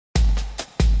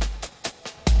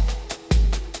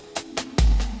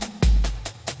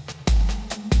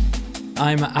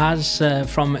I'm Az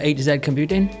from A2Z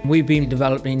Computing. We've been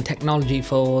developing technology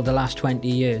for the last 20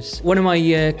 years. One of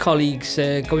my colleagues,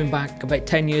 going back about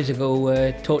 10 years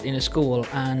ago, taught in a school,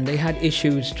 and they had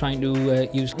issues trying to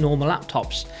use normal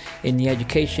laptops in the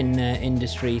education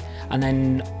industry. And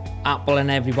then Apple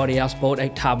and everybody else bought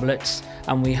out tablets,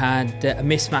 and we had a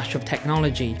mismatch of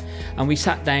technology. And we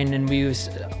sat down and we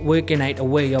was working out a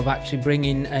way of actually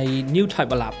bringing a new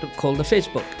type of laptop called the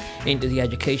Fizzbook into the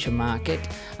education market.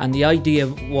 And the idea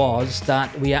was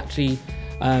that we actually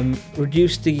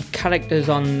reduced the characters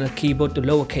on the keyboard to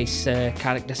lowercase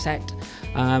character set,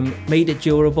 made it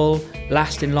durable,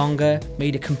 lasting longer,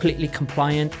 made it completely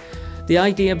compliant. The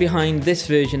idea behind this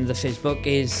version of the Fizzbook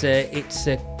is it's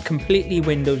completely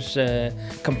Windows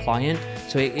compliant,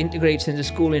 so it integrates in the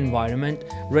school environment,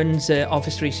 runs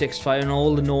Office 365 on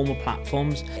all the normal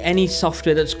platforms. Any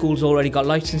software that school's already got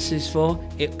licenses for,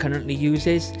 it currently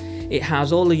uses. It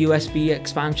has all the USB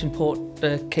expansion port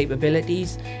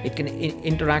capabilities. It can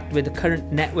interact with the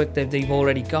current network that they've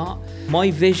already got. My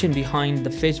vision behind the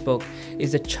Fizzbook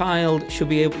is the child should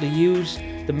be able to use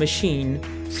the machine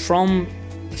from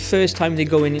the first time they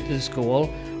go into the school,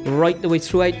 right the way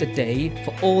throughout the day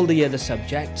for all the other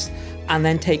subjects, and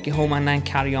then take it home and then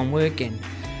carry on working.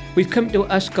 We've come to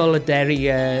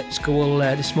Ysgol-y-Derry school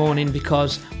this morning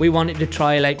because we wanted to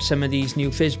trial out some of these new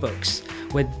Fizzbooks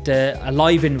with a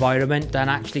live environment and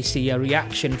actually see a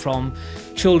reaction from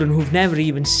children who've never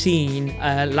even seen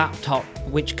a laptop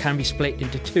which can be split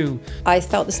into two. I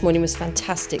felt this morning was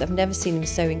fantastic. I've never seen them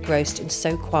so engrossed and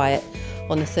so quiet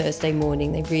on a Thursday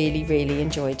morning. They really, really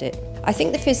enjoyed it. I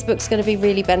think the Fizzbook's going to be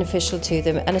really beneficial to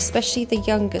them, and especially the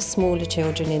younger, smaller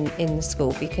children in the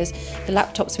school, because the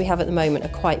laptops we have at the moment are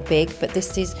quite big, but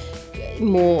this is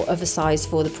more of a size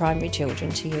for the primary children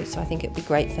to use, so I think it'd be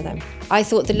great for them. I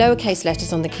thought the lowercase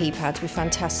letters on the keypads were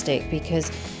fantastic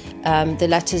because the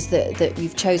letters that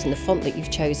you've chosen, the font that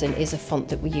you've chosen, is a font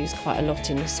that we use quite a lot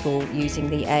in the school, using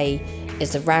the A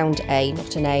as a round A,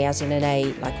 not an A as in an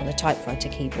A like on a typewriter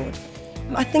keyboard.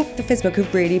 I think the Fizzbook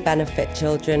could really benefit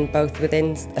children both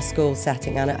within a school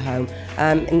setting and at home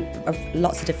in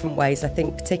lots of different ways. I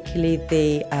think particularly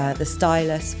the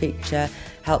stylus feature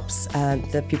helps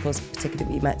the pupils, particularly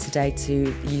that we met today,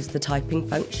 to use the typing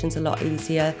functions a lot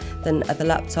easier than other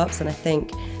laptops, and I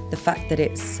think the fact that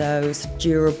it's so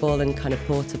durable and kind of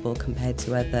portable compared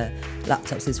to other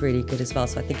laptops is really good as well,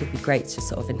 so I think it'd be great to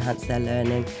sort of enhance their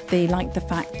learning. They liked the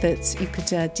fact that you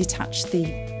could detach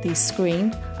the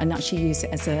screen and actually use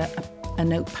it as a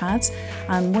notepad,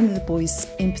 and one of the boys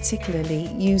in particularly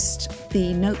used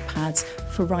the notepads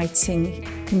for writing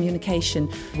communication.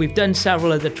 We've done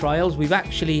several other trials. We've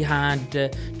actually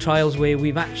had trials where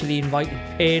we've actually invited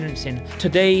parents in.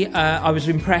 Today I was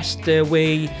impressed the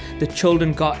way the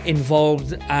children got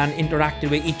involved and interacted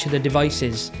with each of the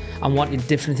devices and wanted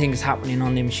different things happening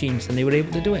on their machines, and they were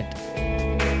able to do it.